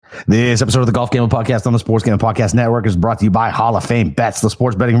This episode of the Golf Gambling Podcast on the Sports Gambling Podcast Network is brought to you by Hall of Fame Bets, the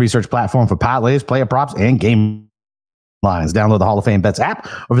sports betting research platform for parlays, player props, and game lines. Download the Hall of Fame Bets app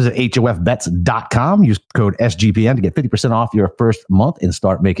or visit hofbets.com. Use code SGPN to get 50% off your first month and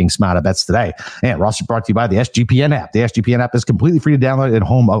start making smarter bets today. And we're also brought to you by the SGPN app. The SGPN app is completely free to download and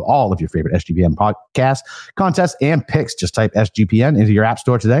home of all of your favorite SGPN podcasts, contests, and picks. Just type SGPN into your app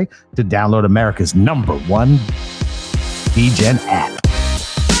store today to download America's #1 DGen app.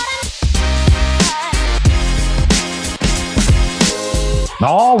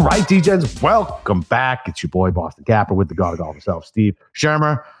 All right, DGens, welcome back. It's your boy, Boston Capper, with the God of Golf himself, Steve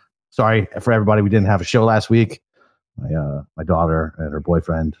Shermer. Sorry for everybody, we didn't have a show last week. My daughter and her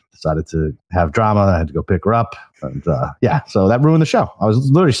boyfriend decided to have drama. I had to go pick her up. And so that ruined the show. I was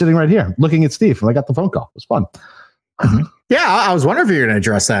literally sitting right here looking at Steve when I got the phone call. It was fun. Yeah, I was wondering if you were going to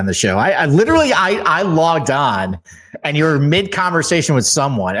address that in the show. I literally logged on and you were mid-conversation with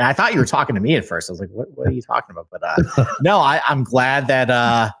someone. And I thought you were talking to me at first. I was like, what are you talking about? But no, I'm glad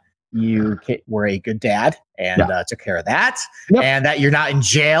that you were a good dad and took care of that. Yep. And that you're not in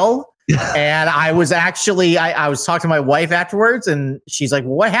jail. And I was actually, I was talking to my wife afterwards and she's like,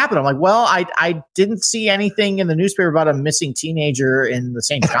 well, what happened? I'm like, well, I didn't see anything in the newspaper about a missing teenager in the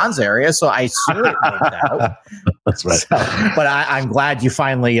St. John's area. So I assumed it moved out. That's right. So, but I'm glad you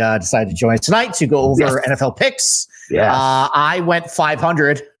finally decided to join us tonight to go over NFL picks. Yeah. I went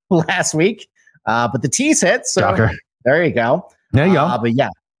 500 last week, but the tees hit. So Shocker. There you go. There you go.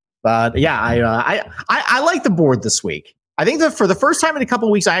 I like the board this week. I think that for the first time in a couple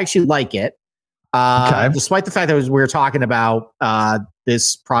of weeks, I actually like it. Despite the fact that we were talking about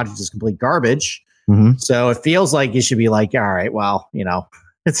this project is complete garbage. Mm-hmm. So it feels like you should be like, all right, well,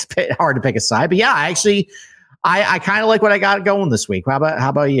 it's a bit hard to pick a side. But yeah, I kind of like what I got going this week. How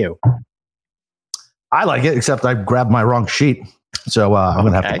about you? I like it, except I grabbed my wrong sheet. So I'm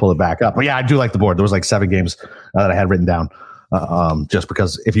going to have to pull it back up. But yeah, I do like the board. There was like 7 games that I had written down just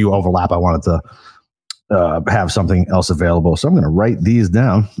because if you overlap, I wanted to have something else available. So I'm going to write these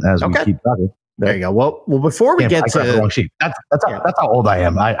down as we keep talking. There you go. Well, before we get to the wrong sheet, that's how old I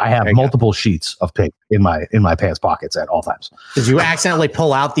am. I have multiple sheets of pick in my pants pockets at all times. Did you accidentally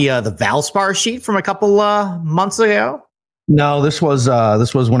pull out the Valspar sheet from a couple months ago? No, this was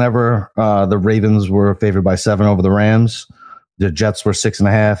whenever the Ravens were favored by 7 over the Rams. The Jets were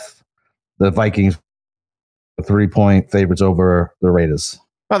 6.5. The Vikings were 3-point favorites over the Raiders.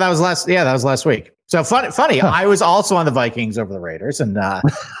 Oh, that was last week. So funny. Huh. I was also on the Vikings over the Raiders and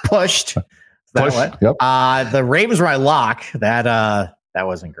pushed. Yep. The Ravens were my lock. That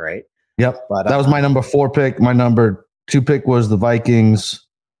wasn't great. Yep. But that was my number 4 pick. My number 2 pick was the Vikings.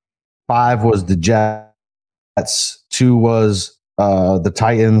 5 was the Jets. 2 was the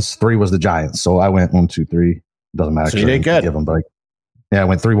Titans. 3 was the Giants. So I went 1, 2, 3. Doesn't matter. So you did good. Give them break. Yeah, I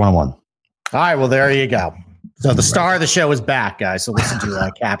went 3-1-1. All right. Well, there you go. So the star of the show is back, guys. So listen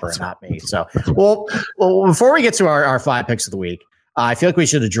to Capper and not me. So, well, before we get to our 5 picks of the week, I feel like we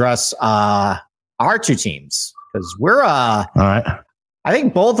should address our 2 teams because we're all right. I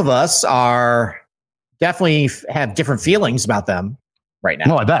think both of us are definitely have different feelings about them right now.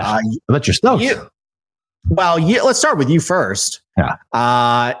 No, I bet. I bet you're stoked. Let's start with you first.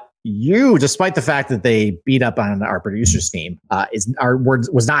 Yeah. You, despite the fact that they beat up on our producer's team,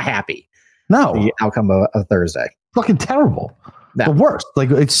 was not happy. No, the outcome of Thursday. Fucking terrible. No. The worst.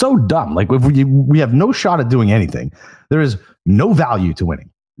 Like it's so dumb. Like if we have no shot at doing anything. There is no value to winning.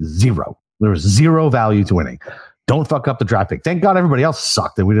 0. There is 0 value to winning. Don't fuck up the draft pick. Thank God everybody else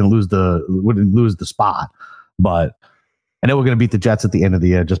sucked and we didn't lose the spot. But I know we're going to beat the Jets at the end of the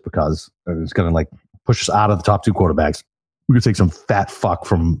year just because it's going to like push us out of the top 2 quarterbacks. We're going to take some fat fuck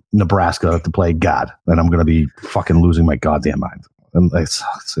from Nebraska to play God, and I'm going to be fucking losing my goddamn mind. And I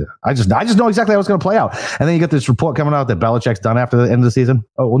just know exactly how it's going to play out. And then you get this report coming out that Belichick's done after the end of the season.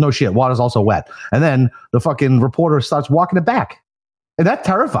 Oh, well, no shit. Water's also wet. And then the fucking reporter starts walking it back. And that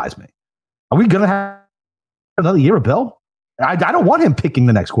terrifies me. Are we going to have another year of Bill? I don't want him picking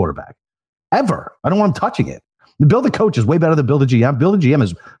the next quarterback. Ever. I don't want him touching it. Bill the coach is way better than Bill the GM. Bill the GM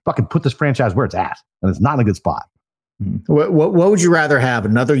has fucking put this franchise where it's at. And it's not in a good spot. What would you rather have?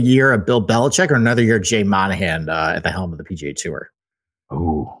 Another year of Bill Belichick or another year of Jay Monahan at the helm of the PGA Tour?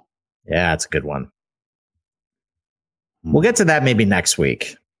 Oh, yeah, that's a good one. We'll get to that maybe next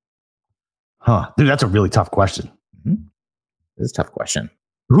week. Huh. Dude, that's a really tough question. Mm-hmm. It's a tough question.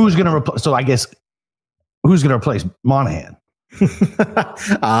 Who's going to replace? So I guess who's going to replace Monahan? Is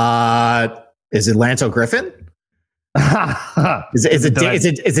it Lance Griffin? Is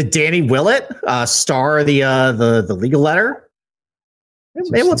it Danny Willett, star of the legal letter?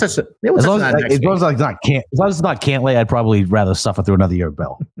 Maybe we'll touch it. As long as it's not Cantlay, I'd probably rather suffer through another year of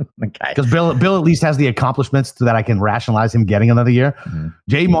Bill. Okay. Because Bill at least has the accomplishments so that I can rationalize him getting another year. Mm-hmm.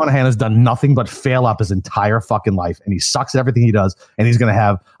 Jay Monahan has done nothing but fail up his entire fucking life, and he sucks at everything he does, and he's going to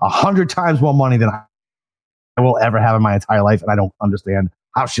have 100 times more money than I will ever have in my entire life, and I don't understand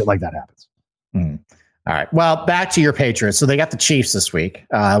how shit like that happens. Mm. All right. Well, back to your Patriots. So they got the Chiefs this week.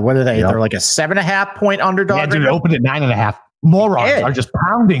 What are they? Yep. They're like a 7.5 point underdog. Yeah, dude, it opened at 9.5. Morons are just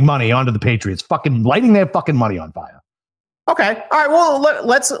pounding money onto the Patriots, fucking lighting their fucking money on fire. Okay. All right. Well,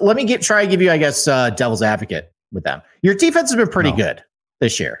 let me try to give you, I guess, devil's advocate with them. Your defense has been pretty good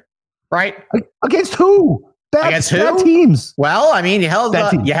this year, right? Against who? Against who? Bad teams. Well, I mean, you held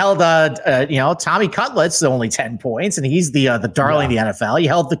Tommy Cutlets to only 10 points, and he's the darling of the NFL. You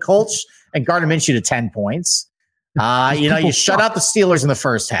held the Colts and Gardner Minshew to 10 points. You shut out the Steelers in the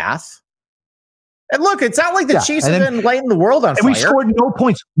first half. And look, it's not like the Chiefs have been lighting the world on fire. And we scored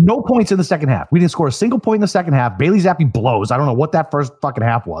no points in the second half. We didn't score a single point in the second half. Bailey Zappi blows. I don't know what that first fucking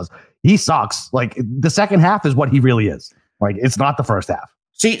half was. He sucks. Like, the second half is what he really is. Like, it's not the first half.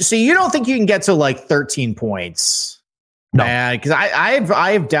 So you don't think you can get to like 13 points? No, because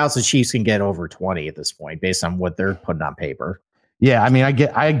I have doubts the Chiefs can get over 20 at this point based on what they're putting on paper. Yeah, I mean, I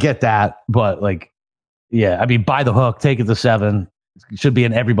get that, but like, yeah, I mean, by the hook, take it to 7. It should be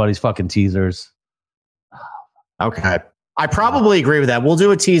in everybody's fucking teasers. Okay. I probably agree with that. We'll do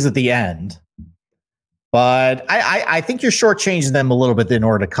a tease at the end. But I think you're shortchanging them a little bit in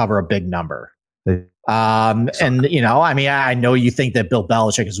order to cover a big number. And, I mean, I know you think that Bill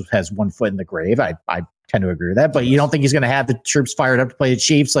Belichick has one foot in the grave. I tend to agree with that. But you don't think he's going to have the troops fired up to play the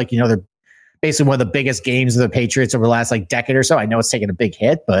Chiefs? Like, they're basically one of the biggest games of the Patriots over the last decade or so. I know it's taken a big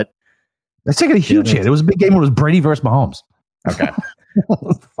hit, but it's taking a huge hit. It was a big game when it was Brady versus Mahomes. Okay.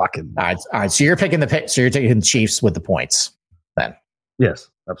 Fucking all right. So you're taking the Chiefs with the points then. Yes,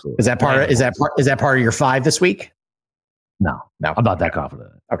 absolutely. Is that part of your 5 this week? No. I'm not that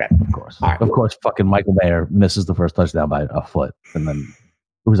confident. Okay. Of course. All right. Of course, fucking Michael Mayer misses the first touchdown by a foot. And then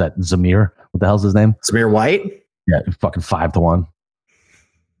who was that? Zamir? What the hell's his name? Zamir White? Yeah, fucking 5-1. All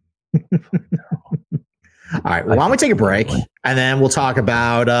right. Well, why don't we take a break and then we'll talk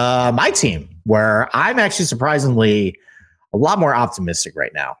about my team, where I'm actually surprisingly a lot more optimistic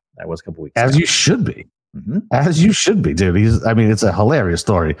right now than I was a couple weeks ago. As you should be. Mm-hmm. As you should be, dude. It's a hilarious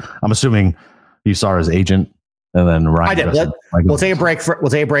story. I'm assuming you saw his agent and then Ryan. I did. We'll take a break.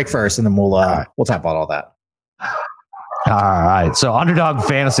 We'll take a break first, and then we'll talk about all that. All right. So Underdog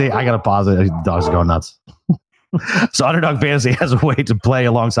Fantasy, I gotta pause it. Dogs are going nuts. So Underdog Fantasy has a way to play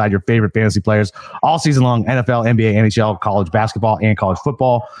alongside your favorite fantasy players all season long: NFL, NBA, NHL, college basketball, and college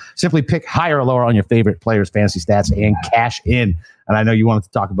football. Simply pick higher or lower on your favorite players' fantasy stats and cash in. And I know you wanted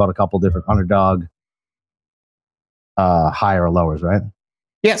to talk about a couple different Underdog higher or lowers, right?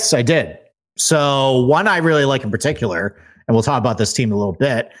 Yes, I did. So one I really like in particular, and we'll talk about this team a little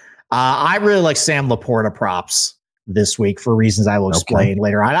bit. I really like Sam Laporta props this week for reasons I will explain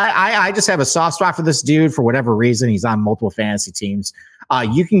later on. I just have a soft spot for this dude for whatever reason. He's on multiple fantasy teams.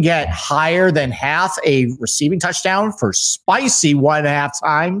 You can get higher than half a receiving touchdown for spicy 1.5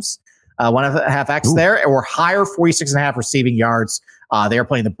 times, 1.5x there, or higher 46.5 receiving yards. They are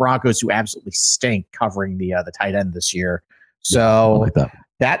playing the Broncos, who absolutely stink covering the tight end this year. So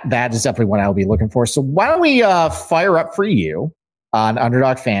that is definitely what I'll be looking for. So why don't we fire up for you on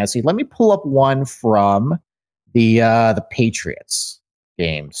Underdog Fantasy? Let me pull up one from the Patriots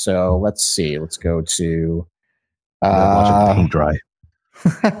game. So let's see. Let's go to watching paint dry.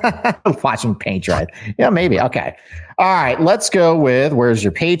 Watching paint dry. Yeah, maybe. Okay. All right. Let's go with where's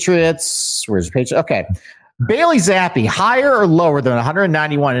your Patriots? Okay. Bailey Zappi, higher or lower than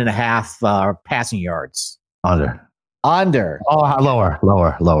 191.5 passing yards? Under. Oh,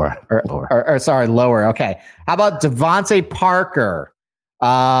 lower. Sorry, lower. Okay. How about Devontae Parker?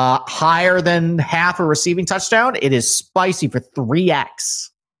 Higher than half a receiving touchdown? It is spicy for 3x.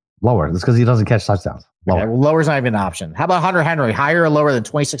 Lower. That's because he doesn't catch touchdowns. Lower. Okay, well, lower's not even an option. How about Hunter Henry? Higher or lower than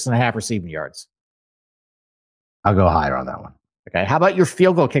 26.5 receiving yards? I'll go higher on that one. Okay. How about your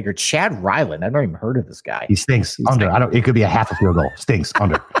field goal kicker, Chad Ryland? I've never even heard of this guy. He stinks. Under. It could be a half a field goal. Stinks.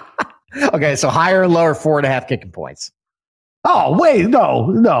 Under. Okay. So higher or lower 4.5 kicking points? Oh, wait.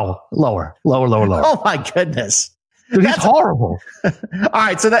 No. Lower. Oh, my goodness. Dude, he's horrible. All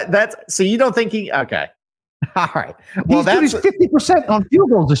right. So so you don't think he, okay. All right. Well, he's 50% on field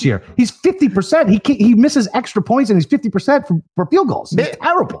goals this year. He's 50%. He misses extra points and he's 50% for field goals. It's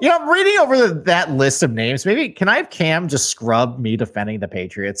terrible. I'm reading over that list of names. Maybe can I have Cam just scrub me defending the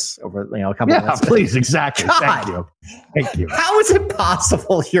Patriots over a couple of minutes? Please, exactly. Thank you. How is it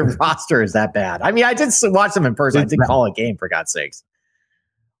possible your roster is that bad? I mean, I did watch them in person. I did call a game, for God's sakes.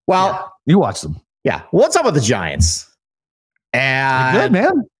 Well, you watched them. Yeah. Well, let's talk about the Giants. And they're good,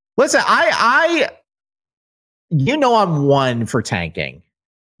 man. Listen, I'm one for tanking.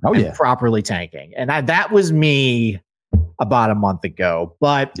 Oh yeah, properly tanking, and that was me about a month ago.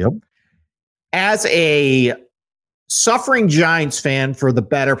 But as a suffering Giants fan for the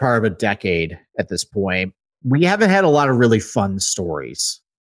better part of a decade at this point, we haven't had a lot of really fun stories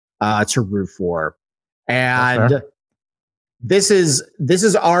to root for, and this is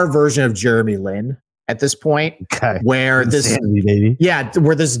our version of Jeremy Lin at this point, where insanity,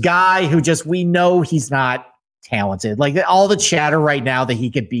 where this guy who we know he's not talented. Like all the chatter right now that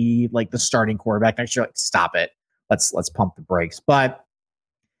he could be like the starting quarterback next year, like, stop it. Let's pump the brakes. But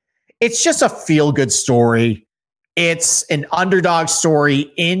it's just a feel-good story. It's an underdog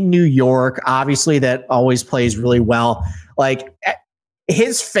story in New York, obviously, that always plays really well. Like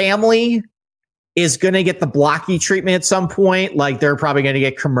his family is going to get the Blocky treatment at some point. Like they're probably going to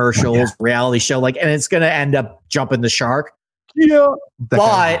get commercials, reality show, and it's going to end up jumping the shark. Yeah,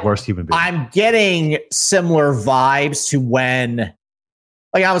 but worst human being. I'm getting similar vibes to when,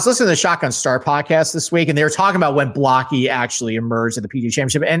 like, I was listening to the Shotgun Star podcast this week, and they were talking about when Blocky actually emerged at the PGA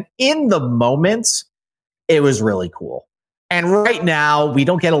Championship, and in the moment, it was really cool. And right now, we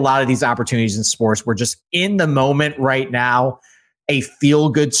don't get a lot of these opportunities in sports. We're just in the moment right now, a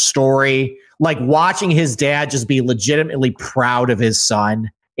feel-good story, like watching his dad just be legitimately proud of his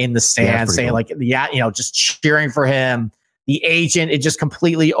son in the stands, saying cool. Just cheering for him. The agent, it's just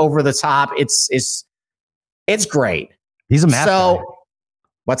completely over the top. It's great. He's a mask guy.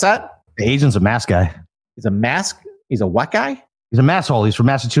 What's that? The agent's a mask guy. He's a mask. He's a what guy? He's a masshole. He's from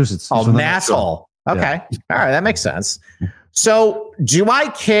Massachusetts. Oh, masshole. Okay. Yeah. All right. That makes sense. So do I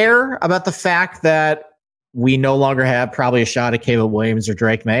care about the fact that we no longer have probably a shot at Caleb Williams or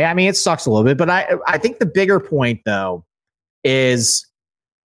Drake May? I mean, it sucks a little bit, but I think the bigger point, though, is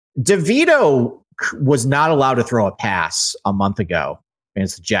DeVito was not allowed to throw a pass a month ago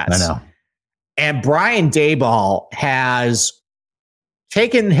against the Jets. I know. And Brian Daboll has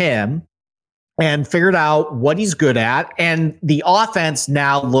taken him and figured out what he's good at. And the offense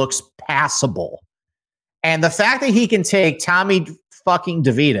now looks passable. And the fact that he can take Tommy fucking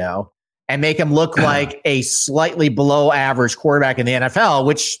DeVito and make him look like a slightly below average quarterback in the NFL,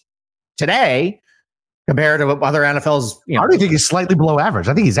 which today, compared to other NFLs, I don't think he's slightly below average.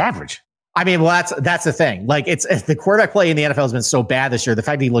 I think he's average. I mean, well, that's the thing. Like, it's the quarterback play in the NFL has been so bad this year. The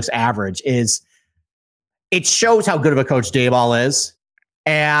fact that he looks average it shows how good of a coach Daboll is.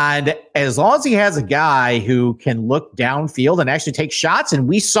 And as long as he has a guy who can look downfield and actually take shots, and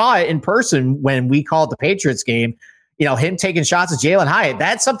we saw it in person when we called the Patriots game, him taking shots at Jalen Hyatt,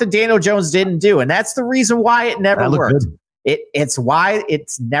 that's something Daniel Jones didn't do. And that's the reason why it never worked. It's why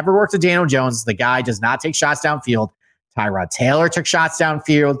it's never worked with Daniel Jones. The guy does not take shots downfield. Tyrod Taylor took shots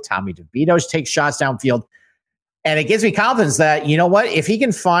downfield. Tommy DeVito takes shots downfield. And it gives me confidence that, you know what, if he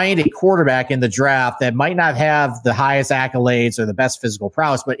can find a quarterback in the draft that might not have the highest accolades or the best physical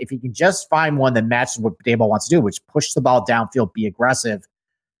prowess, but if he can just find one that matches what Daboll wants to do, which push the ball downfield, be aggressive.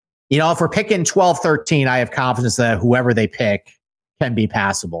 If we're picking 12, 13, I have confidence that whoever they pick can be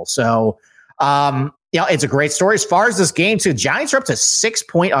passable. So, it's a great story. As far as this game, too, Giants are up to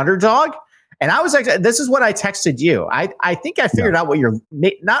 6-point underdog. And I was like, this is what I texted you. I think I figured out what your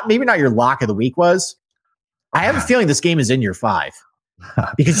maybe not your lock of the week was. I have a feeling this game is in your 5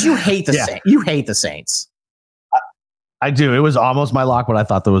 because you hate the Saints. You hate the Saints. I do. It was almost my lock, but I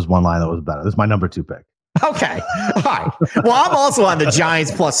thought there was one line that was better. This is my number 2 pick. Okay. All right. Well, I'm also on the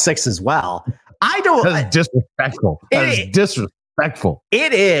Giants +6 as well. That's disrespectful. That is disrespectful.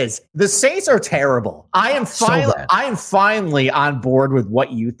 It is. The Saints are terrible. I am finally on board with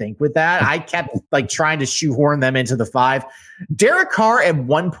what you think with that. I kept trying to shoehorn them into the 5. Derek Carr at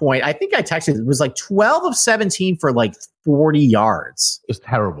one point, I think I texted, it was 12 of 17 for 40 yards. It's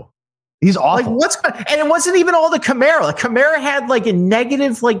terrible. He's awful. And it wasn't even all the Kamara. Kamara had a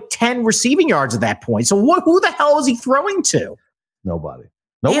negative 10 receiving yards at that point. So who the hell was he throwing to? Nobody.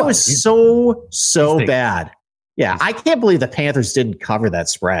 It was so bad. Yeah, I can't believe the Panthers didn't cover that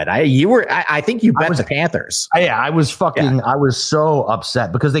spread. I think you bet the Panthers. I was so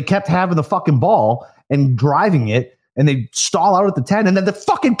upset because they kept having the fucking ball and driving it, and they'd stall out at the 10, and then the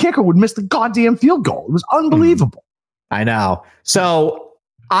fucking kicker would miss the goddamn field goal. It was unbelievable. I know. So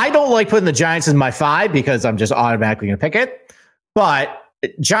I don't like putting the Giants in my 5 because I'm just automatically going to pick it. But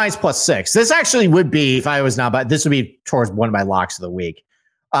Giants +6. This actually would be, if I was not, but this would be towards one of my locks of the week.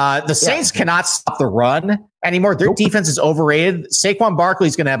 The Saints cannot stop the run anymore. Their defense is overrated. Saquon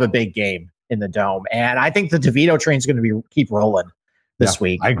Barkley's going to have a big game in the Dome, and I think the DeVito train is going to keep rolling this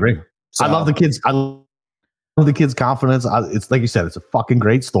week. I agree. So, I love the kids. I love the kids' confidence. It's like you said, it's a fucking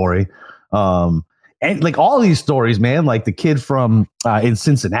great story. and like all these stories, man, like the kid from in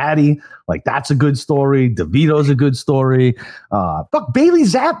Cincinnati, like that's a good story. DeVito's a good story. Fucking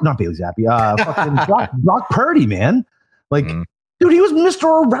Brock Purdy, man. Like, dude, he was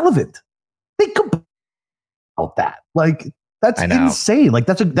Mr. Irrelevant. Think about that. Like, that's insane. Like,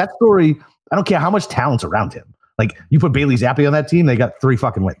 that story. I don't care how much talent's around him. Like, you put Bailey Zappi on that team, they got 3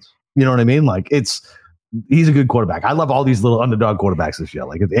 fucking wins. You know what I mean? Like, he's a good quarterback. I love all these little underdog quarterbacks this year.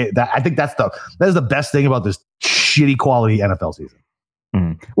 Like, I think that is the best thing about this shitty quality NFL season.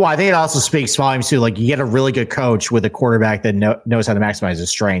 Well, I think it also speaks volumes too. Like, you get a really good coach with a quarterback that knows how to maximize his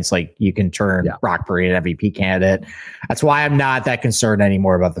strengths. Like, you can turn Brock Purdy an MVP candidate. That's why I'm not that concerned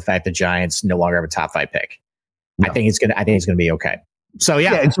anymore about the fact the Giants no longer have a top 5 pick. No. I think it's gonna be okay. So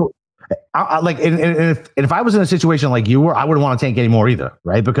yeah. And so, if I was in a situation like you were, I wouldn't want to tank anymore either,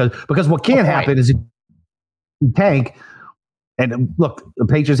 right? Because what can happen is you tank. And look, the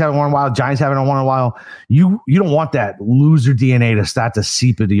Patriots haven't won in a while. Giants haven't won in a while. You don't want that loser DNA to start to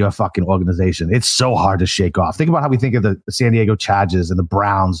seep into your fucking organization. It's so hard to shake off. Think about how we think of the San Diego Chargers and the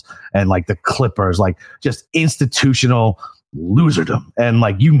Browns and like the Clippers, like just institutional loserdom. And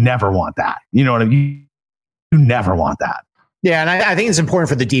like you never want that. You know what I mean? You never want that. Yeah, and I think it's important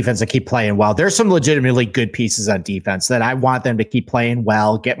for the defense to keep playing well. There's some legitimately good pieces on defense that I want them to keep playing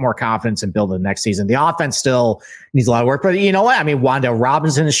well, get more confidence, and build the next season. The offense still needs a lot of work, but you know what? I mean, Wan'Dale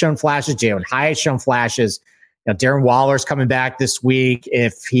Robinson has shown flashes. Jalen Hyatt's shown flashes. You know, Darren Waller's coming back this week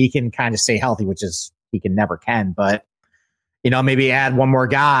if he can kind of stay healthy, which is he never can. But you know, maybe add one more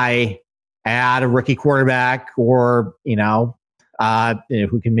guy, add a rookie quarterback, or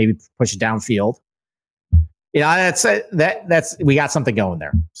who can maybe push it downfield. Yeah, that's we got something going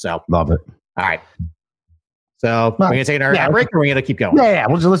there. So love it. All right. So we're gonna take our break, or we're gonna keep going. Yeah.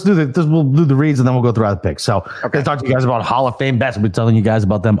 Let's do this. We'll do the reads, and then we'll go through our picks. So I'm gonna talk to you guys about Hall of Fame bets. I've been telling you guys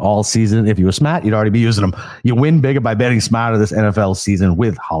about them all season. If you were smart, you'd already be using them. You win bigger by betting smarter this NFL season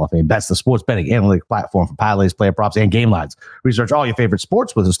with Hall of Fame bets, the sports betting analytic platform for parlays, player props, and game lines. Research all your favorite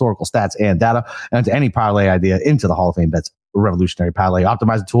sports with historical stats and data, and to any parlay idea into the Hall of Fame bets revolutionary parlay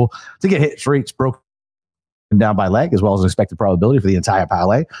optimizer tool to get hit rates broken down by leg, as well as an expected probability for the entire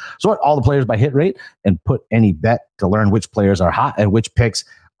parlay. Sort all the players by hit rate and put any bet to learn which players are hot and which picks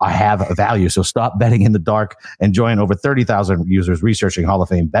have value. So stop betting in the dark and join over 30,000 users researching Hall of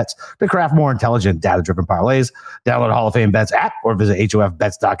Fame bets to craft more intelligent, data-driven parlays. Download the Hall of Fame Bets app or visit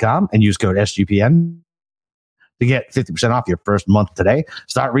HOFBets.com and use code SGPN to get 50% off your first month today.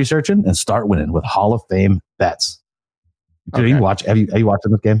 Start researching and start winning with Hall of Fame Bets. Are you watching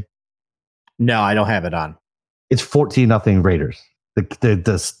this game? No, I don't have it on. It's 14-0 Raiders.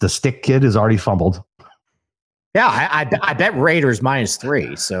 The stick kid is already fumbled. Yeah, I bet Raiders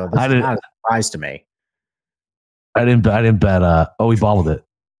 -3. So that's not a surprise to me. I didn't bet. He balled it.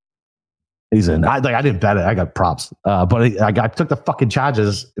 He's in. I didn't bet it. I got props. But I took the fucking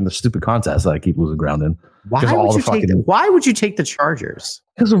Chargers in the stupid contest that I keep losing ground in. Why would you take the Chargers?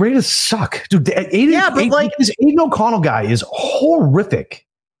 Because the Raiders suck, dude. This Aiden O'Connell guy is horrific.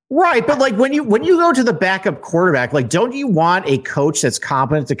 Right, but like when you go to the backup quarterback, like don't you want a coach that's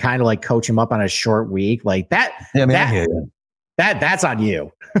competent to kind of like coach him up on a short week like that? Yeah, man, that's on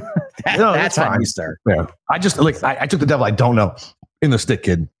you. That's on you, sir. Yeah. I just I took the devil I don't know in the stick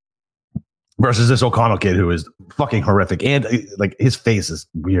kid versus this O'Connell kid who is fucking horrific and like his face is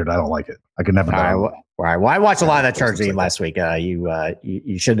weird. I don't like it. I could never. All right. Well, I watched a lot of that Chargers game last week.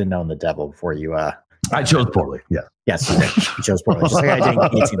 You should have known the devil before you. I chose poorly. Yeah. Yes, you chose poorly. Just like I did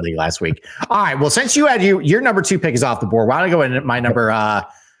in 18 league last week. All right. Well, since you had your number 2 pick is off the board, why don't I go in my number? I'll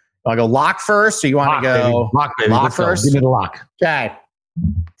go lock first. Or you want to go lock first? Give me the lock. Okay. I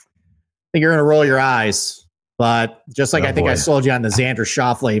think you're going to roll your eyes, but just like I think I sold you on the Xander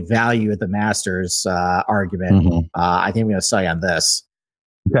Schauffele value at the Masters argument, I think I'm going to sell you on this.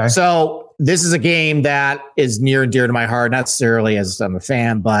 Okay. So this is a game that is near and dear to my heart, not necessarily as I'm a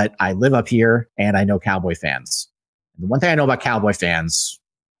fan, but I live up here and I know Cowboy fans. And the one thing I know about Cowboy fans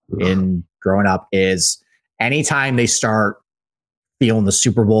in growing up is anytime they start feeling the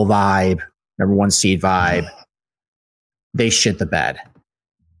Super Bowl vibe, number 1 seed vibe, they shit the bed.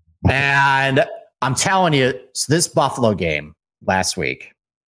 And I'm telling you, this Buffalo game last week,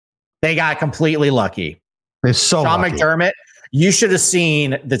 they got completely lucky. They're so Sean lucky. McDermott. You should have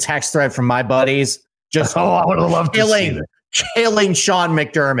seen the text thread from my buddies just I would have loved killing Sean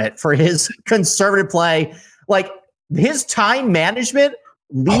McDermott for his conservative play. Like his time management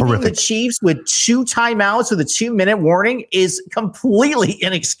leaving the Chiefs with 2 timeouts with a 2-minute warning is completely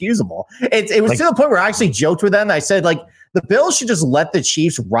inexcusable. It was to the point where I actually joked with them. I said, like, the Bills should just let the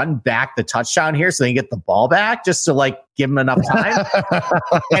Chiefs run back the touchdown here so they can get the ball back just to, like, give them enough time.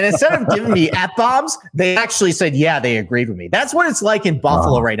 And instead of giving me F-bombs, they actually said, yeah, they agreed with me. That's what it's like in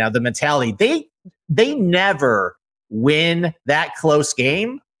Buffalo right now, the mentality. They never win that close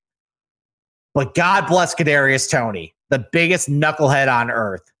game. But God bless Kadarius Toney, the biggest knucklehead on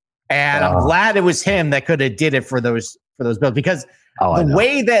earth. And I'm glad it was him that could have did it for those Bills, because the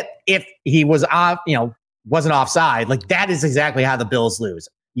way that if he was off, wasn't offside, like that is exactly how the Bills lose.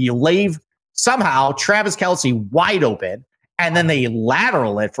 You leave somehow Travis Kelce wide open, and then they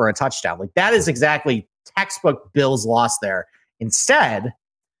lateral it for a touchdown. Like that is exactly textbook Bills loss there. Instead,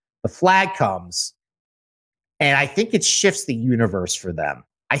 the flag comes, and I think it shifts the universe for them.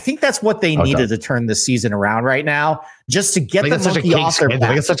 I think that's what they needed to turn the season around right now, just to get the monkey off their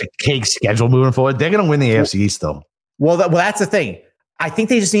back. It's such a cake schedule moving forward. They're going to win the AFC East, though. Well, that's the thing. I think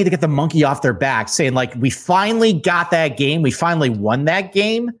they just need to get the monkey off their back, saying, like, we finally got that game. We finally won that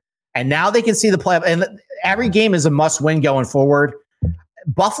game. And now they can see the play. And every game is a must-win going forward.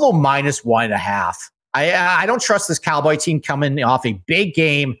 Buffalo -1.5. I don't trust this Cowboy team coming off a big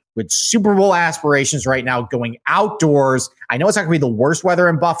game with Super Bowl aspirations right now, going outdoors. I know it's not going to be the worst weather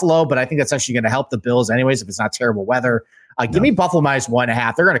in Buffalo, but I think that's actually going to help the Bills anyways if it's not terrible weather. Give me Buffalo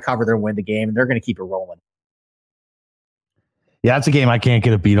 -1.5. They're going to cover, and win the game, and they're going to keep it rolling. Yeah, it's a game I can't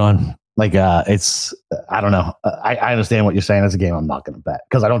get a beat on. Like, it's, I don't know. I understand what you're saying. It's a game I'm not going to bet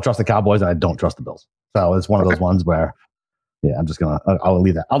because I don't trust the Cowboys and I don't trust the Bills. So it's one of those ones where, yeah, I'm just going to, I'll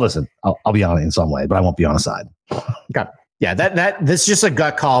leave that. I'll listen. I'll be on it in some way, but I won't be on a side. Okay. Yeah, this is just a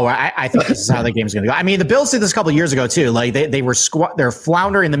gut call where I think this is how the game's going to go. I mean, the Bills did this a couple of years ago too. Like they were they're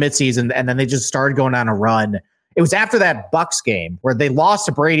floundering in the midseason, and then they just started going on a run. It was after that Bucs game where they lost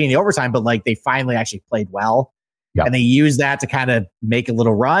to Brady in the overtime, but like they finally actually played well, and they used that to kind of make a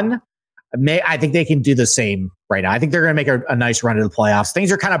little run. I think they can do the same right now. I think they're going to make a nice run to the playoffs.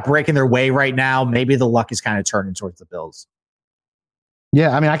 Things are kind of breaking their way right now. Maybe the luck is kind of turning towards the Bills.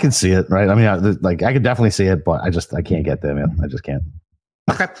 Yeah, I mean, I can see it, right? I mean, I could definitely see it, but I can't get there, man. I just can't.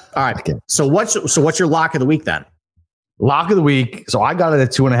 Okay, all right. So what's your lock of the week then? Lock of the week. So I got it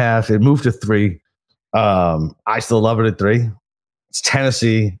at 2.5. It moved to 3. I still love it at 3. It's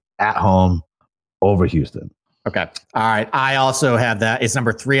Tennessee at home over Houston. Okay. All right. I also have that. It's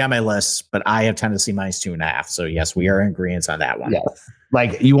number 3 on my list, but I have Tennessee -2.5. So yes, we are in agreement on that one. Yeah.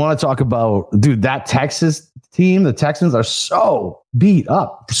 Like, you want to talk about, dude, that Texas team, the Texans are so beat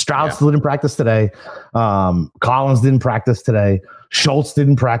up. Stroud still didn't practice today. Collins didn't practice today. Schultz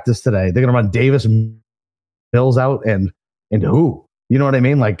didn't practice today. They're going to run Davis and Mills out and who? You know what I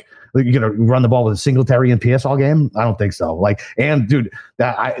mean? Like, you're going to run the ball with Singletary and Pierce all game? I don't think so. Like, and dude,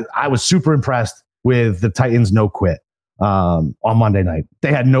 that I was super impressed with the Titans no quit on Monday night.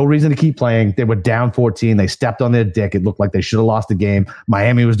 They had no reason to keep playing. They were down 14. They stepped on their dick. It looked like they should have lost the game.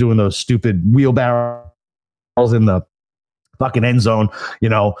 Miami was doing those stupid wheelbarrows in the fucking end zone,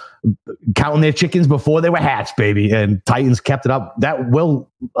 counting their chickens before they were hatched, baby. And Titans kept it up. That Will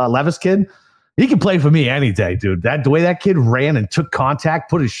Levis kid, he can play for me any day, dude. The way that kid ran and took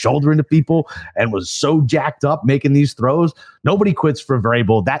contact, put his shoulder into people, and was so jacked up making these throws. Nobody quits for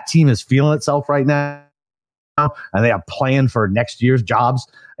Vrabel. That team is feeling itself right now, and they are playing for next year's jobs.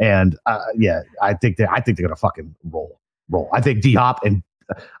 And I think they're gonna fucking roll. I think D-Hop, and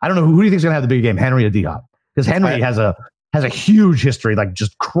I don't know who do you think is gonna have the bigger game, Henry or D-Hop? Because Henry has a huge history, like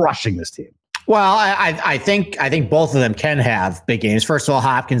just crushing this team. Well, I think both of them can have big games. First of all,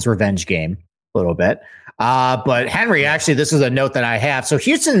 Hopkins' revenge game. A little bit. But Henry, actually, this is a note that I have. So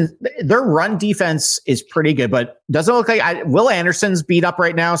Houston, their run defense is pretty good, but doesn't look like Will Anderson's beat up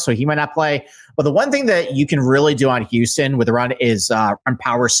right now, so he might not play. But the one thing that you can really do on Houston with the run is run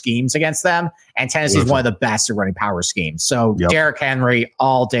power schemes against them. And Tennessee is one of the best at running power schemes. So Derrick Henry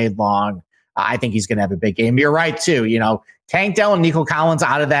all day long. I think he's going to have a big game. You're right, too. Tank Dell and Nico Collins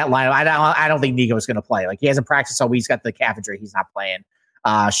out of that lineup. I don't think Nico is going to play. Like, he hasn't practiced all week. He's got the calf injury. He's not playing.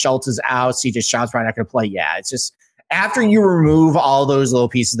 Schultz is out. CJ Stroud's probably not going to play. Yeah, it's just after you remove all those little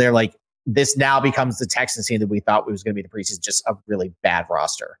pieces there, like this now becomes the Texans team that we thought was going to be the preseason, just a really bad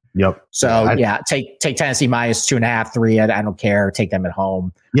roster. Yep. So take Tennessee -2.5, 3. I don't care. Take them at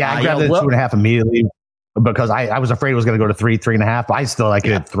home. Yeah, I grabbed it at 2.5 immediately because I was afraid it was going to go to 3, 3.5. But I still like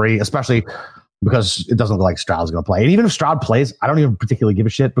it at 3, especially because it doesn't look like Stroud's going to play. And even if Stroud plays, I don't even particularly give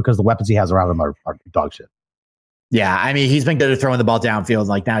a shit because the weapons he has around him are dog shit. Yeah, I mean, he's been good at throwing the ball downfield.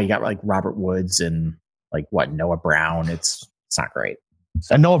 Like, now you got like Robert Woods and Noah Brown. It's not great.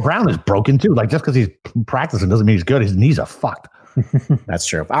 And Noah Brown is broken too. Like, just because he's practicing doesn't mean he's good. His knees are fucked. That's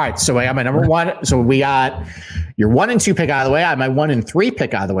true. All right. So I got my number one. So we got your 1 and 2 pick out of the way. I have my 1 and 3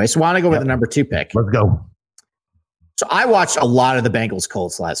 pick out of the way. So why don't I go with the number 2 pick? Let's go. So I watched a lot of the Bengals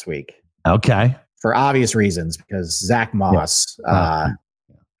Colts last week. Okay. For obvious reasons, because Zach Moss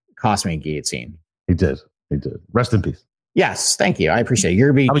cost me a guillotine. He did. Rest in peace. Yes. Thank you. I appreciate it.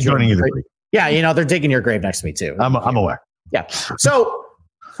 You're being. I was joining you this week. Yeah. They're digging your grave next to me too. I'm aware. Yeah. So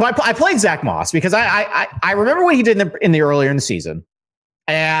I played Zach Moss because I remember what he did in the earlier in the season.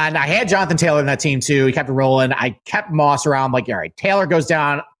 And I had Jonathan Taylor in that team too. He kept it rolling. I kept Moss around. Like, all right, Taylor goes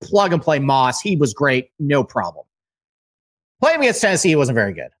down, plug and play Moss. He was great. No problem. Playing against Tennessee wasn't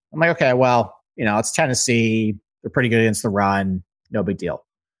very good. I'm like, okay, well, it's Tennessee. They're pretty good against the run. No big deal.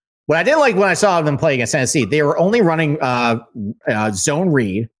 What I didn't like when I saw them play against Tennessee, they were only running zone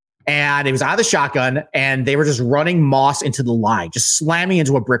read, and it was out of the shotgun, and they were just running Moss into the line, just slamming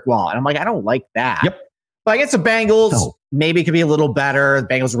into a brick wall. And I'm like, I don't like that. Yep. But against the Bengals, maybe it could be a little better. The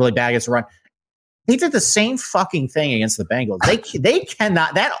Bengals are really bad against the run. They did the same fucking thing against the Bengals. They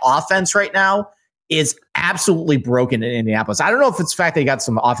cannot. That offense right now is absolutely broken in Indianapolis. I don't know if it's the fact they got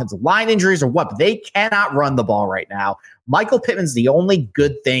some offensive line injuries or what, but they cannot run the ball right now. Michael Pittman's the only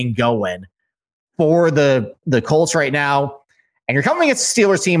good thing going for the Colts right now. And you're coming against the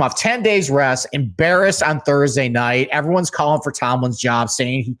Steelers team off 10 days rest, embarrassed on Thursday night. Everyone's calling for Tomlin's job,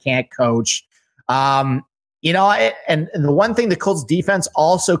 saying he can't coach. And the one thing the Colts defense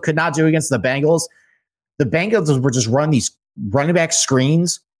also could not do against the Bengals were just running these running back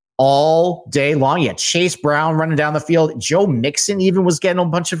screens all day long. You had Chase Brown running down the field. Joe Mixon even was getting a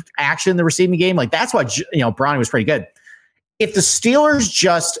bunch of action in the receiving game. Like, that's why, Browning was pretty good. If the Steelers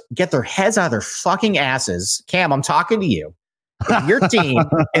just get their heads out of their fucking asses, Cam, I'm talking to you. If your team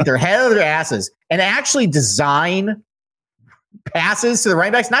get their head out of their asses and actually design passes to the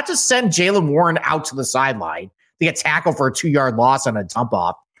running backs, not just send Jaylen Warren out to the sideline to get tackled for a 2-yard loss on a dump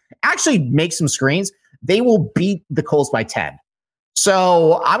off, actually make some screens, they will beat the Colts by 10.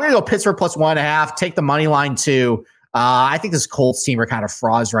 So I'm going to go Pittsburgh plus 1.5, take the money line too. I think this Colts team are kind of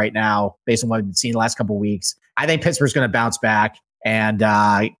frauds right now based on what we've been seeing the last couple of weeks. I think Pittsburgh's going to bounce back and,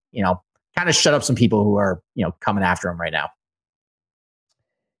 kind of shut up some people who are, coming after them right now.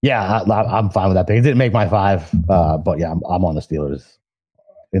 Yeah, I'm fine with that pick. It didn't make my 5, but yeah, I'm on the Steelers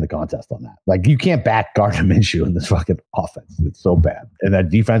in the contest on that. Like, you can't back Gardner Minshew in this fucking offense. It's so bad. And that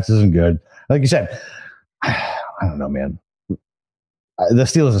defense isn't good. Like you said, I don't know, man. The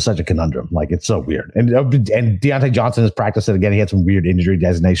Steelers are such a conundrum. Like, it's so weird. And Deontay Johnson has practiced it again. He had some weird injury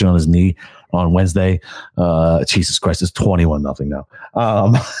designation on his knee on Wednesday. Jesus Christ, it's 21-0 now.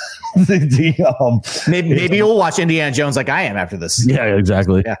 Maybe you'll watch Indiana Jones like I am after this. Yeah,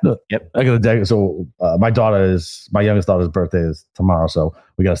 exactly. Yeah. Yep. I got to. So my youngest daughter's birthday is tomorrow, so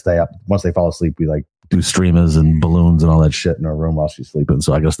we got to stay up. Once they fall asleep, we do streamers and balloons and all that shit in her room while she's sleeping.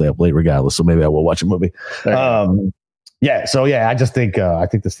 So I got to stay up late regardless. So maybe I will watch a movie. Yeah. So yeah, I just think I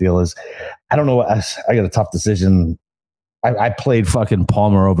think the Steelers. I don't know. I got a tough decision. I played fucking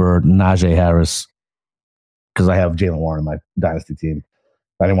Palmer over Najee Harris because I have Jaylen Warren in my dynasty team.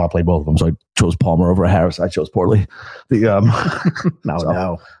 I didn't want to play both of them, so I chose Palmer over Harris. I chose poorly. No.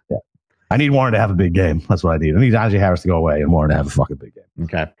 Yeah. I need Warren to have a big game. That's what I need. I need Najee Harris to go away and Warren to have a fucking big game.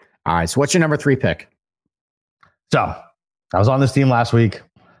 Okay. All right. So what's your number 3 pick? So I was on this team last week.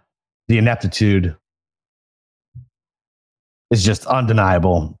 The ineptitude is just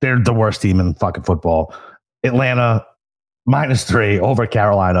undeniable. They're the worst team in fucking football. Atlanta -3 over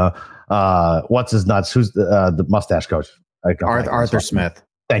Carolina. What's his nuts? Who's the mustache coach? Arthur Smith.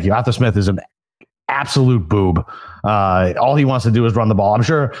 Thank you. Arthur Smith is an absolute boob. All he wants to do is run the ball. I'm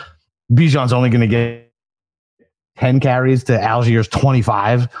sure Bijan's only going to get 10 carries to Algiers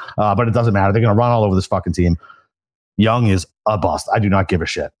 25, but it doesn't matter. They're going to run all over this fucking team. Young is a bust. I do not give a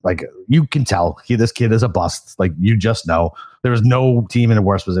shit. Like, you can tell this kid is a bust. Like, you just know. There is no team in a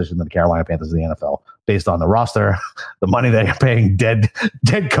worse position than the Carolina Panthers in the NFL based on the roster, the money they're paying dead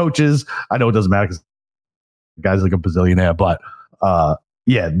coaches. I know it doesn't matter because the guy's like a bazillionaire, but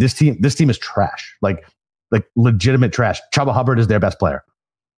yeah, this team is trash. Like legitimate trash. Chuba Hubbard is their best player.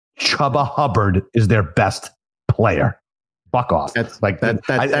 Fuck off. Atlanta's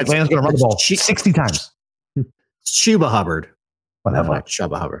going to run the ball 60 times. Chuba Hubbard. Whatever.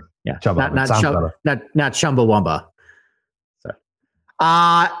 Chuba Hubbard. Yeah. Not Chumbawamba.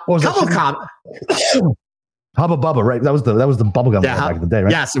 Couple of comments. Hubba Bubba, right? That was the bubblegum back in the day,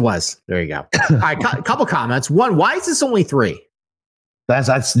 right? Yes, it was. There you go. All right, couple comments. One, why is this only 3?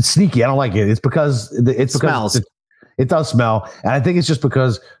 That's sneaky. I don't like it. It's because it does smell, and I think it's just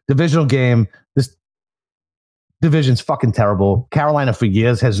because divisional game. division's fucking terrible. Carolina for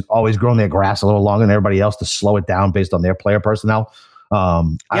years has always grown their grass a little longer than everybody else to slow it down based on their player personnel.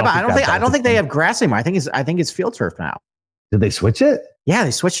 I don't think they have grass anymore. I think it's field turf now. Did they switch it? Yeah,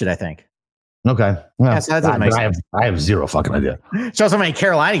 they switched it, I think. Okay. Well, yeah, so that doesn't make sense. I have zero fucking idea. Shows how many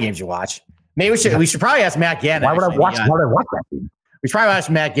Carolina games you watch. Maybe we should probably ask Matt Gannon. Why would I watch that team? We should probably ask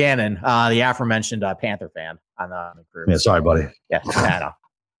Matt Gannon, the aforementioned Panther fan on the group. Yeah, sorry, buddy. Yeah, I know.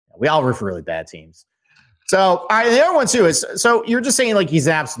 We all root for really bad teams. So, all right, the other one too is, so you're just saying like he's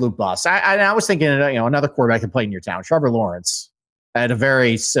an absolute bust. I was thinking, another quarterback that played in your town, Trevor Lawrence, had a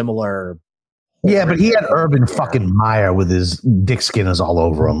very similar. Yeah, but he had Urban fucking Meyer with his dick skinners all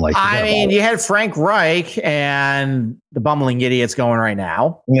over him. Like, you had Frank Reich and the bumbling idiots going right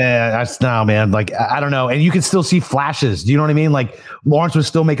now. Yeah, that's now, man. Like, I don't know. And you can still see flashes. Do you know what I mean? Like, Lawrence would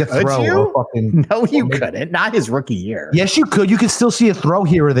still make a throw. No, you couldn't. Not his rookie year. Yes, you could. You could still see a throw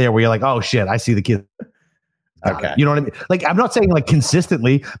here or there where you're like, oh shit, I see the kid. Okay. You know what I mean? Like, I'm not saying like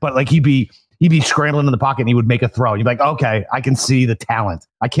consistently, but like he'd be scrambling in the pocket and he would make a throw. You'd be like, okay, I can see the talent.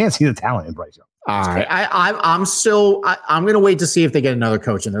 I can't see the talent in Bryce Young. All right. I'm going to wait to see if they get another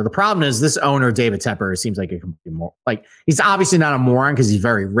coach in there. The problem is this owner, David Tepper, seems like a complete more like he's obviously not a moron because he's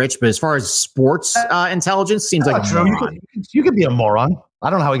very rich, but as far as sports intelligence, seems like a moron. You could be a moron.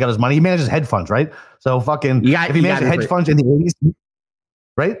 I don't know how he got his money. He manages hedge funds, right? So fucking if he managed hedge funds in the 80s,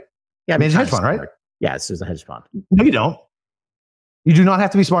 right? Yeah, manage a hedge fund, right? Yeah, this is a hedge fund. No, you don't. You do not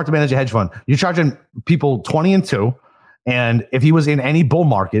have to be smart to manage a hedge fund. You're charging people 20 and 2. And if he was in any bull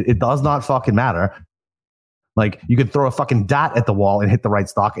market, it does not fucking matter. Like, you could throw a fucking dot at the wall and hit the right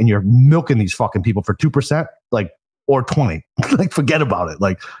stock, and you're milking these fucking people for 2%, like, or 20. Like, forget about it.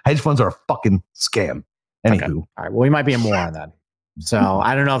 Like, hedge funds are a fucking scam. Anywho. Okay. All right. Well, we might be a moron then. So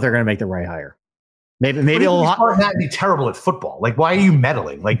I don't know if they're going to make the right hire. Maybe a little hot. That'd be terrible at football. Like, why are you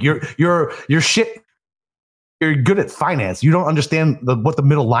meddling? Like, you're shit. You're good at finance. You don't understand what the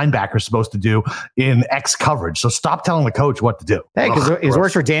middle linebacker is supposed to do in X coverage. So stop telling the coach what to do. Hey, because he's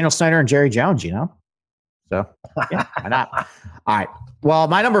worked for Daniel Snyder and Jerry Jones, So, yeah, why not? All right. Well,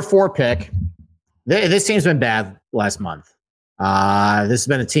 my number 4 pick, this team's been bad last month. This has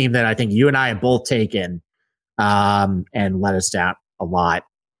been a team that I think you and I have both taken and let us down a lot.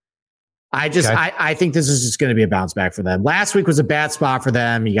 I think this is just going to be a bounce back for them. Last week was a bad spot for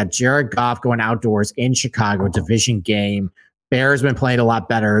them. You got Jared Goff going outdoors in Chicago, division game. Bears been playing a lot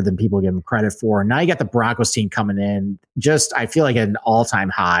better than people give them credit for. Now you got the Broncos team coming in. Just, I feel like at an all-time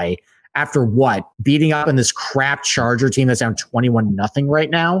high after beating up on this crap Charger team that's down 21-0 right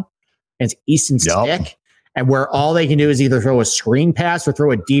now. And it's Easton Stick. And where all they can do is either throw a screen pass or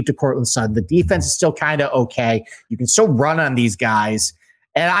throw it deep to Cortland Sutton. The defense is still kind of okay. You can still run on these guys.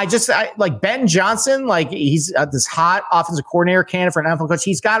 And I like Ben Johnson, like he's this hot offensive coordinator candidate for an NFL coach.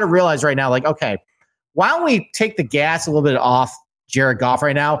 He's got to realize right now, like, okay, why don't we take the gas a little bit off Jared Goff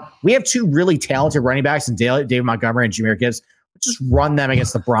right now? We have 2 really talented running backs in David Montgomery and Jahmyr Gibbs. Just run them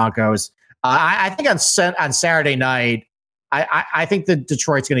against the Broncos. I think on Saturday night, I think that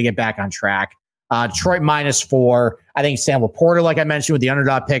Detroit's going to get back on track. Detroit -4. I think Sam Laporta, like I mentioned, with the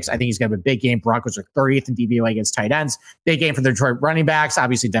underdog picks, I think he's going to have a big game. Broncos are 30th in DVOA against tight ends. Big game for the Detroit running backs.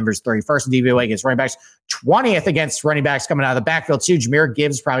 Obviously, Denver's 31st in DVOA against running backs. 20th against running backs coming out of the backfield, too. Jahmyr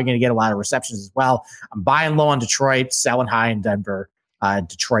Gibbs is probably going to get a lot of receptions as well. I'm buying low on Detroit, selling high in Denver.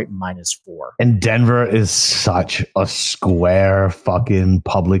 Detroit -4. And Denver is such a square fucking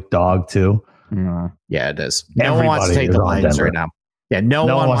public dog, too. Yeah, it is. No one wants to take the Lions right now. Yeah, no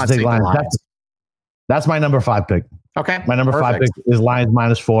one wants to take the Lions. That's my number 5 pick. Okay. My number 5 pick is Lions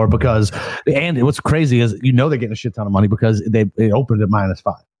 -4 because, and what's crazy is, they're getting a shit ton of money because they opened at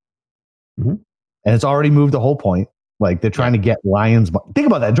 -5. Mm-hmm. And it's already moved the whole point. Like, they're trying to get Lions. Think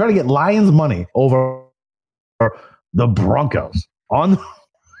about that. Trying to get Lions money over the Broncos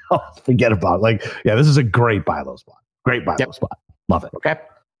forget about it. Like, yeah, this is a great buy low spot. Great buy low spot. Love it. Okay.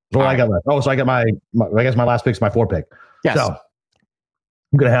 So I got left. Oh, so I got my I guess my last pick is my 4 pick. Yes. So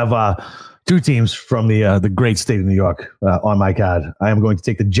I'm going to have 2 teams from the great state of New York on my card. I am going to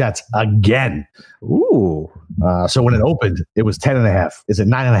take the Jets again. Ooh. So when it opened, it was 10.5. It's at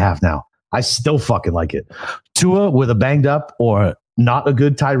 9.5 now. I still fucking like it. Tua with a banged up or not a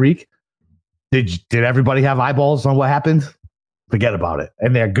good Tyreek. Did everybody have eyeballs on what happened? Forget about it.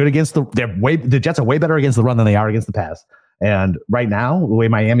 And they're good against the Jets are way better against the run than they are against the pass. And right now, the way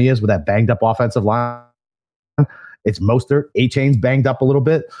Miami is with that banged up offensive line, it's Mostert. A-Chain's banged up a little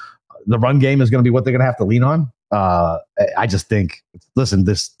bit. The run game is going to be what they're going to have to lean on. I just think, listen,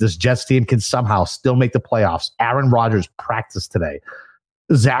 this Jets team can somehow still make the playoffs. Aaron Rodgers practiced today.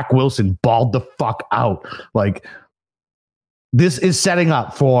 Zach Wilson balled the fuck out. Like, this is setting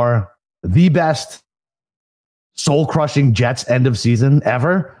up for the best soul crushing Jets end of season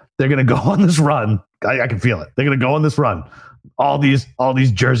ever. They're gonna go on this run. I can feel it. They're gonna go on this run. All these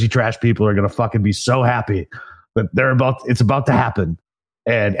Jersey trash people are gonna fucking be so happy that it's about to happen.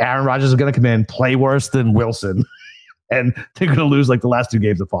 And Aaron Rodgers is gonna come in, play worse than Wilson, and they're gonna lose like the last 2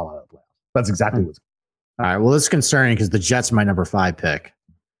 games of fallout of the playoffs. That's exactly what's. All right. Well, it's concerning because the Jets are my number 5 pick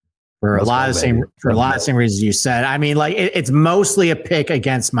for a lot of the same reasons you said. I mean, like it's mostly a pick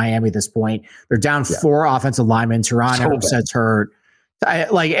against Miami at this point. They're down 4 offensive linemen. Teron Armstead's hurt.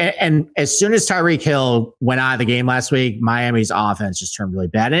 And as soon as Tyreek Hill went out of the game last week, Miami's offense just turned really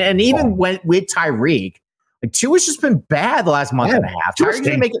bad. And even with Tyreek, like Tua's just been bad the last month and a half. Tyreek's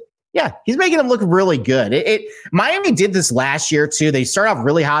gonna make it. Yeah, he's making them look really good. Miami did this last year too. They started off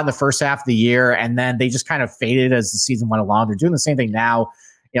really hot in the first half of the year, and then they just kind of faded as the season went along. They're doing the same thing now.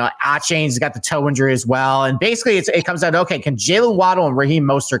 Achane's got the toe injury as well, and basically it comes down to, okay, can Jalen Waddle and Raheem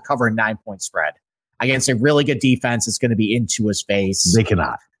Mostert cover a 9-point spread against a really good defense that's going to be into his face? They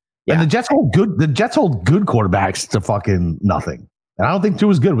cannot. Yeah. And the Jets hold good quarterbacks to fucking nothing, and I don't think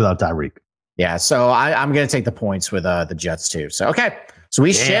Tua's good without Tyreek. Yeah, so I'm going to take the points with the Jets too. So okay. So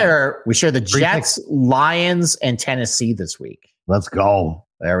we share the Jets, Lions, and Tennessee this week. Let's go.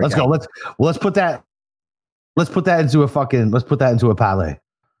 Let's go. Let's put that into a parlay.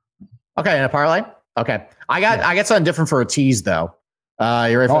 Okay, in a parlay. Okay, I got something different for a tease though. You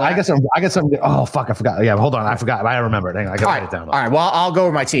ready for that? I got something. Oh fuck, I forgot. Yeah, hold on, I forgot. I remember it. Hang on, I got to write it down. All right, well I'll go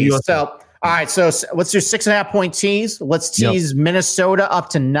over my tease. So all right, so let's do 6.5-point tease. Let's tease Minnesota up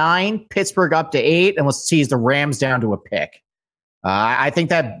to 9, Pittsburgh up to 8, and let's tease the Rams down to a pick. I think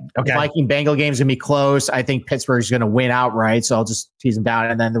that Viking Bengal game is going to be close. I think Pittsburgh's going to win outright, so I'll just tease them down.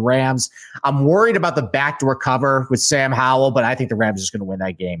 And then the Rams, I'm worried about the backdoor cover with Sam Howell, but I think the Rams are just going to win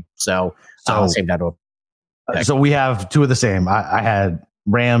that game. So I'll save that up. So we have 2 of the same. I had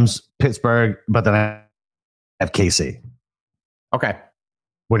Rams, Pittsburgh, but then I have KC. Okay.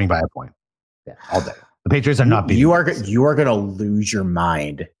 Winning by a point. Yeah, all day. The Patriots are not beating. You are going to lose your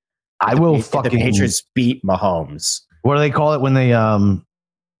mind. I will fucking. The Patriots beat Mahomes. What do they call it when they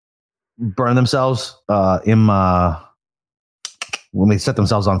burn themselves when they set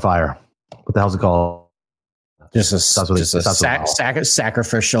themselves on fire? What the hell's it called? Just a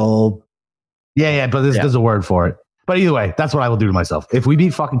sacrificial. Yeah, but there's a word for it. But either way, that's what I will do to myself. If we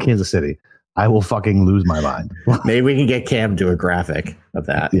beat fucking Kansas City, I will fucking lose my mind. Maybe we can get Cam to do a graphic of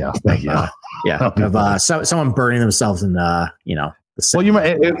that. Yeah, thank you. Of someone burning themselves in the well, it's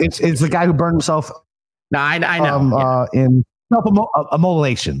the guy who burned himself. No, I know. In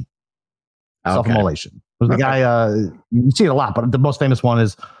self-immolation. Okay. Self-immolation. It was the guy, you see it a lot, but the most famous one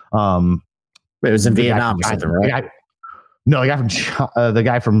is... it was in Vietnam or something, right? The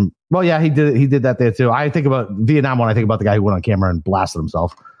guy from... Well, yeah, he did that there too. I think about Vietnam when I think about the guy who went on camera and blasted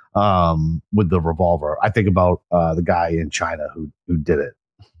himself with the revolver. I think about the guy in China who did it.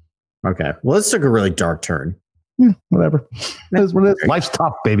 Okay. Well, this took a really dark turn. Whatever. That's what it is. Life's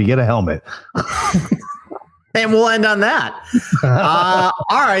tough, baby. Get a helmet. And we'll end on that.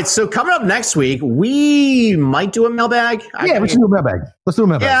 All right. So coming up next week, we might do a mailbag. We should do a mailbag. Let's do a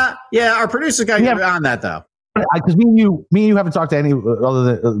mailbag. Yeah. Our producer got on that though. Because me and you haven't talked to any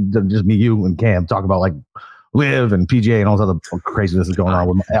other than just me, you, and Cam talk about like Live and PGA and all this other craziness is going on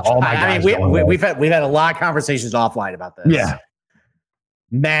with all my guys. We've had a lot of conversations offline about this. Yeah,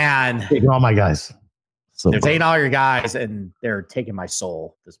 man, taking all my guys. They're taking all your guys and they're taking my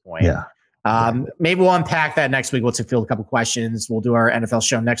soul at this point. Yeah. Maybe we'll unpack that next week. We'll field a couple questions. We'll do our NFL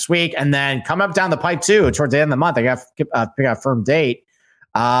show next week, and then come up down the pipe too towards the end of the month. I got to pick out a firm date.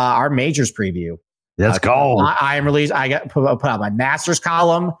 Our majors preview. Let's go. I am released. I got put out my Masters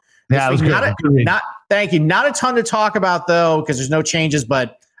column. Yeah, it was good. Thank you. Not a ton to talk about though, because there's no changes.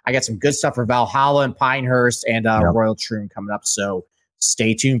 But I got some good stuff for Valhalla and Pinehurst and Royal Troon coming up. So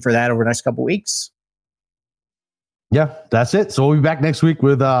stay tuned for that over the next couple weeks. Yeah, that's it. So we'll be back next week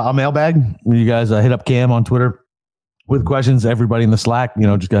with a mailbag. You guys hit up Cam on Twitter with questions. Everybody in the Slack,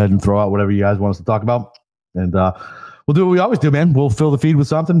 just go ahead and throw out whatever you guys want us to talk about. And we'll do what we always do, man. We'll fill the feed with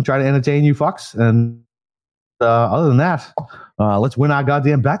something, try to entertain you fucks. And other than that, let's win our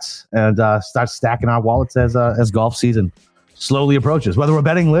goddamn bets and start stacking our wallets as golf season slowly approaches. Whether we're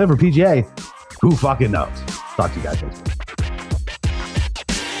betting Live or PGA, who fucking knows? Talk to you guys next week.